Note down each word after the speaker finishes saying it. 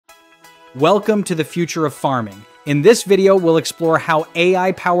Welcome to the future of farming. In this video, we'll explore how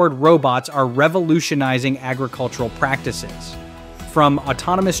AI-powered robots are revolutionizing agricultural practices. From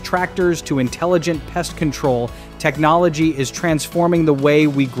autonomous tractors to intelligent pest control, technology is transforming the way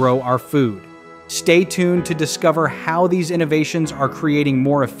we grow our food. Stay tuned to discover how these innovations are creating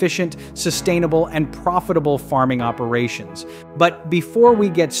more efficient, sustainable, and profitable farming operations. But before we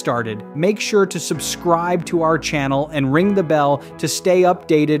get started, make sure to subscribe to our channel and ring the bell to stay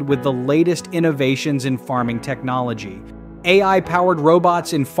updated with the latest innovations in farming technology. AI-powered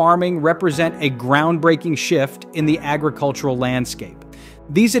robots in farming represent a groundbreaking shift in the agricultural landscape.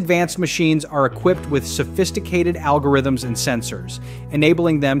 These advanced machines are equipped with sophisticated algorithms and sensors,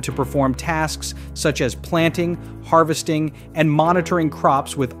 enabling them to perform tasks such as planting, harvesting, and monitoring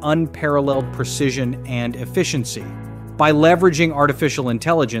crops with unparalleled precision and efficiency. By leveraging artificial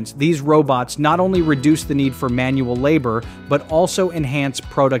intelligence, these robots not only reduce the need for manual labor, but also enhance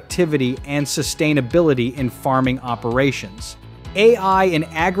productivity and sustainability in farming operations. AI in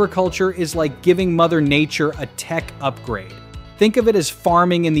agriculture is like giving Mother Nature a tech upgrade. Think of it as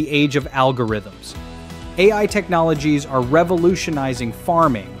farming in the age of algorithms. AI technologies are revolutionizing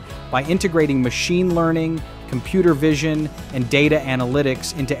farming by integrating machine learning, computer vision, and data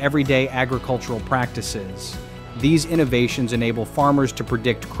analytics into everyday agricultural practices. These innovations enable farmers to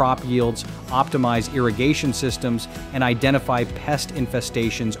predict crop yields, optimize irrigation systems, and identify pest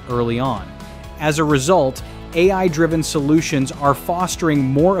infestations early on. As a result, AI-driven solutions are fostering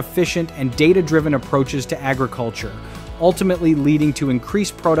more efficient and data-driven approaches to agriculture, ultimately leading to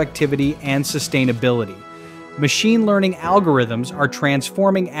increased productivity and sustainability. Machine learning algorithms are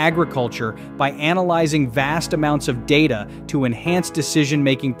transforming agriculture by analyzing vast amounts of data to enhance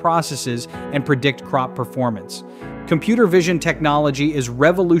decision-making processes and predict crop performance. Computer vision technology is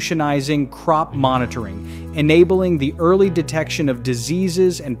revolutionizing crop monitoring, enabling the early detection of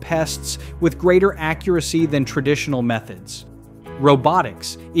diseases and pests with greater accuracy than traditional methods.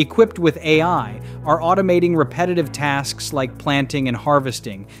 Robotics, equipped with AI, are automating repetitive tasks like planting and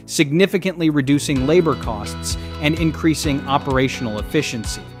harvesting, significantly reducing labor costs and increasing operational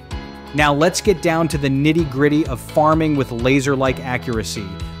efficiency. Now let's get down to the nitty-gritty of farming with laser-like accuracy.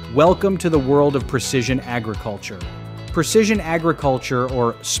 Welcome to the world of precision agriculture. Precision agriculture,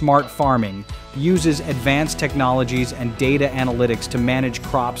 or smart farming, uses advanced technologies and data analytics to manage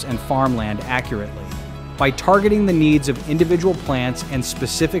crops and farmland accurately. By targeting the needs of individual plants and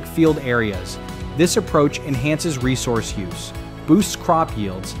specific field areas, this approach enhances resource use, boosts crop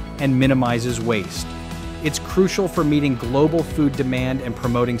yields, and minimizes waste. It's crucial for meeting global food demand and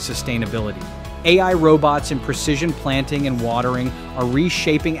promoting sustainability. AI robots in precision planting and watering are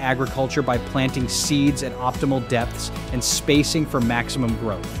reshaping agriculture by planting seeds at optimal depths and spacing for maximum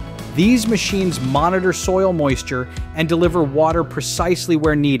growth. These machines monitor soil moisture and deliver water precisely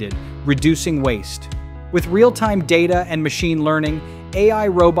where needed, reducing waste. With real-time data and machine learning, AI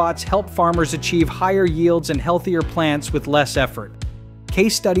robots help farmers achieve higher yields and healthier plants with less effort.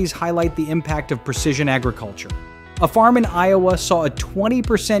 Case studies highlight the impact of precision agriculture. A farm in Iowa saw a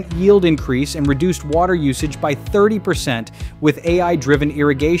 20% yield increase and reduced water usage by 30% with AI-driven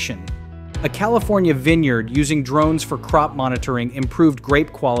irrigation. A California vineyard using drones for crop monitoring improved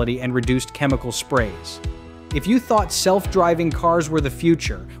grape quality and reduced chemical sprays. If you thought self-driving cars were the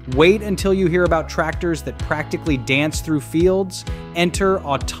future, wait until you hear about tractors that practically dance through fields. Enter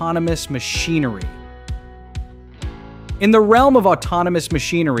autonomous machinery. In the realm of autonomous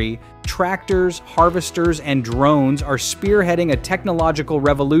machinery, tractors, harvesters, and drones are spearheading a technological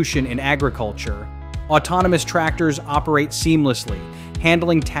revolution in agriculture. Autonomous tractors operate seamlessly,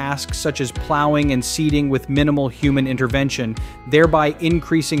 handling tasks such as plowing and seeding with minimal human intervention, thereby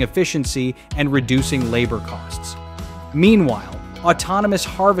increasing efficiency and reducing labor costs. Meanwhile, autonomous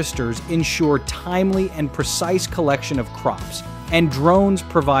harvesters ensure timely and precise collection of crops, and drones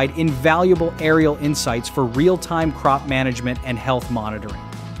provide invaluable aerial insights for real-time crop management and health monitoring.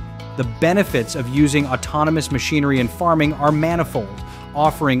 The benefits of using autonomous machinery in farming are manifold,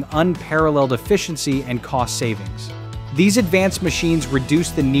 offering unparalleled efficiency and cost savings. These advanced machines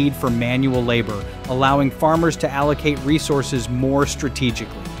reduce the need for manual labor, allowing farmers to allocate resources more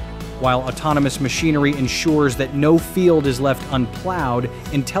strategically. While autonomous machinery ensures that no field is left unplowed,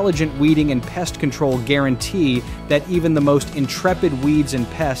 intelligent weeding and pest control guarantee that even the most intrepid weeds and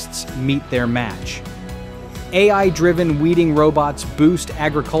pests meet their match. AI-driven weeding robots boost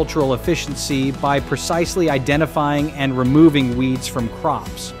agricultural efficiency by precisely identifying and removing weeds from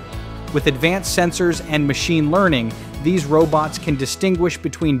crops. With advanced sensors and machine learning, these robots can distinguish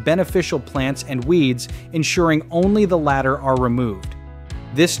between beneficial plants and weeds, ensuring only the latter are removed.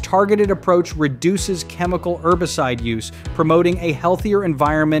 This targeted approach reduces chemical herbicide use, promoting a healthier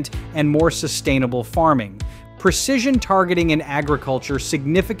environment and more sustainable farming. Precision targeting in agriculture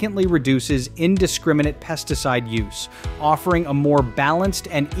significantly reduces indiscriminate pesticide use, offering a more balanced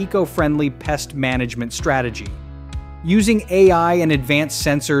and eco-friendly pest management strategy. Using AI and advanced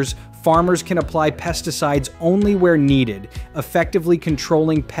sensors, farmers can apply pesticides only where needed, effectively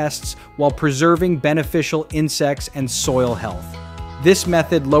controlling pests while preserving beneficial insects and soil health. This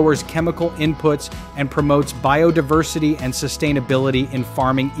method lowers chemical inputs and promotes biodiversity and sustainability in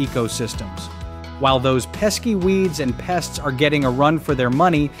farming ecosystems. While those pesky weeds and pests are getting a run for their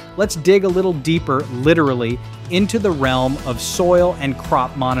money, let's dig a little deeper, literally, into the realm of soil and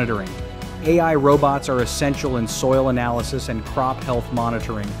crop monitoring. AI robots are essential in soil analysis and crop health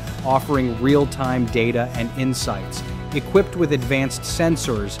monitoring, offering real-time data and insights. Equipped with advanced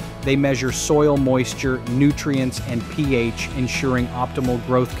sensors, they measure soil moisture, nutrients, and pH, ensuring optimal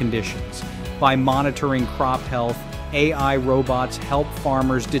growth conditions. By monitoring crop health, AI robots help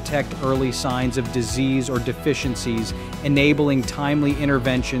farmers detect early signs of disease or deficiencies, enabling timely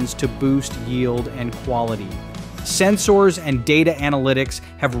interventions to boost yield and quality. Sensors and data analytics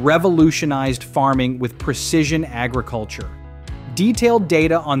have revolutionized farming with precision agriculture. Detailed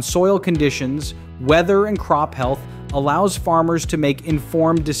data on soil conditions, weather, and crop health allows farmers to make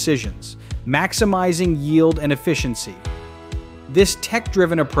informed decisions, maximizing yield and efficiency. This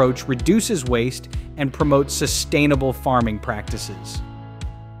tech-driven approach reduces waste and promotes sustainable farming practices.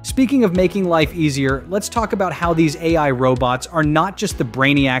 Speaking of making life easier, let's talk about how these AI robots are not just the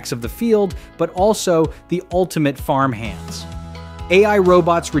brainiacs of the field, but also the ultimate farm hands. AI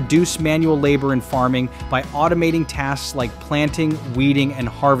robots reduce manual labor in farming by automating tasks like planting, weeding, and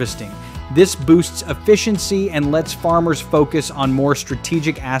harvesting. This boosts efficiency and lets farmers focus on more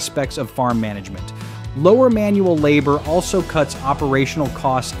strategic aspects of farm management. Lower manual labor also cuts operational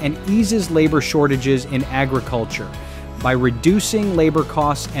costs and eases labor shortages in agriculture. By reducing labor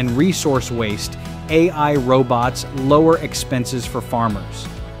costs and resource waste, AI robots lower expenses for farmers.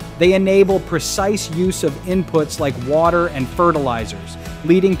 They enable precise use of inputs like water and fertilizers,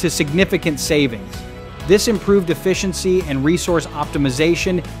 leading to significant savings. This improved efficiency and resource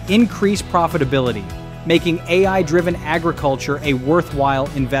optimization increase profitability, making AI-driven agriculture a worthwhile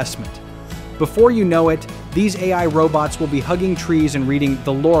investment. Before you know it, these AI robots will be hugging trees and reading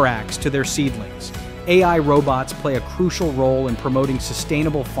the Lorax to their seedlings. AI robots play a crucial role in promoting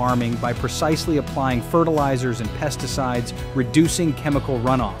sustainable farming by precisely applying fertilizers and pesticides, reducing chemical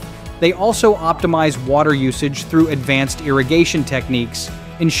runoff. They also optimize water usage through advanced irrigation techniques,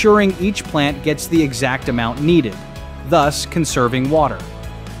 ensuring each plant gets the exact amount needed, thus conserving water.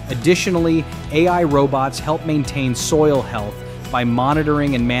 Additionally, AI robots help maintain soil health by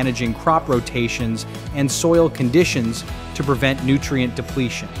monitoring and managing crop rotations and soil conditions to prevent nutrient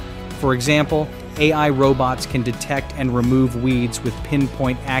depletion. For example, AI robots can detect and remove weeds with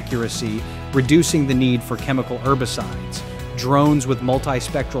pinpoint accuracy, reducing the need for chemical herbicides. Drones with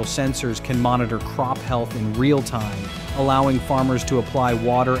multispectral sensors can monitor crop health in real time, allowing farmers to apply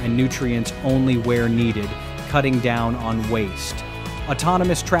water and nutrients only where needed, cutting down on waste.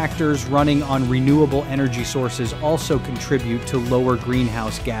 Autonomous tractors running on renewable energy sources also contribute to lower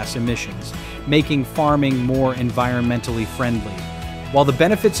greenhouse gas emissions, making farming more environmentally friendly. While the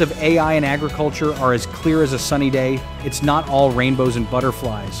benefits of AI in agriculture are as clear as a sunny day, it's not all rainbows and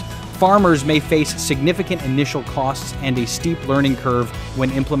butterflies. Farmers may face significant initial costs and a steep learning curve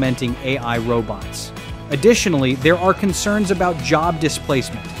when implementing AI robots. Additionally, there are concerns about job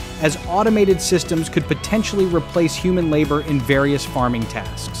displacement, as automated systems could potentially replace human labor in various farming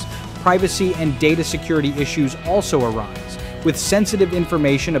tasks. Privacy and data security issues also arise, with sensitive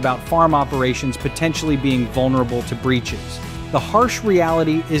information about farm operations potentially being vulnerable to breaches. The harsh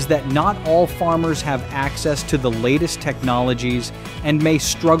reality is that not all farmers have access to the latest technologies and may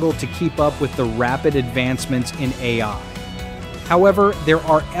struggle to keep up with the rapid advancements in AI. However, there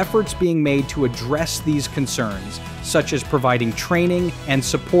are efforts being made to address these concerns, such as providing training and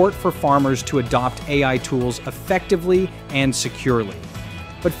support for farmers to adopt AI tools effectively and securely.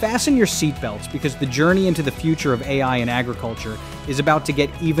 But fasten your seatbelts, because the journey into the future of AI in agriculture is about to get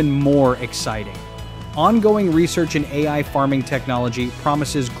even more exciting. Ongoing research in AI farming technology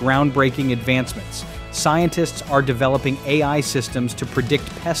promises groundbreaking advancements. Scientists are developing AI systems to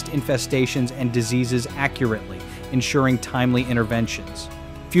predict pest infestations and diseases accurately, ensuring timely interventions.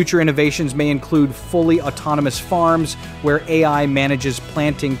 Future innovations may include fully autonomous farms where AI manages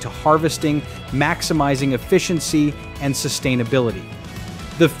planting to harvesting, maximizing efficiency and sustainability.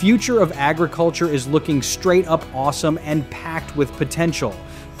 The future of agriculture is looking straight up awesome and packed with potential.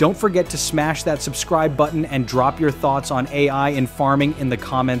 Don't forget to smash that subscribe button and drop your thoughts on AI in farming in the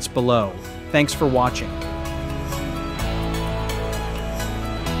comments below. Thanks for watching.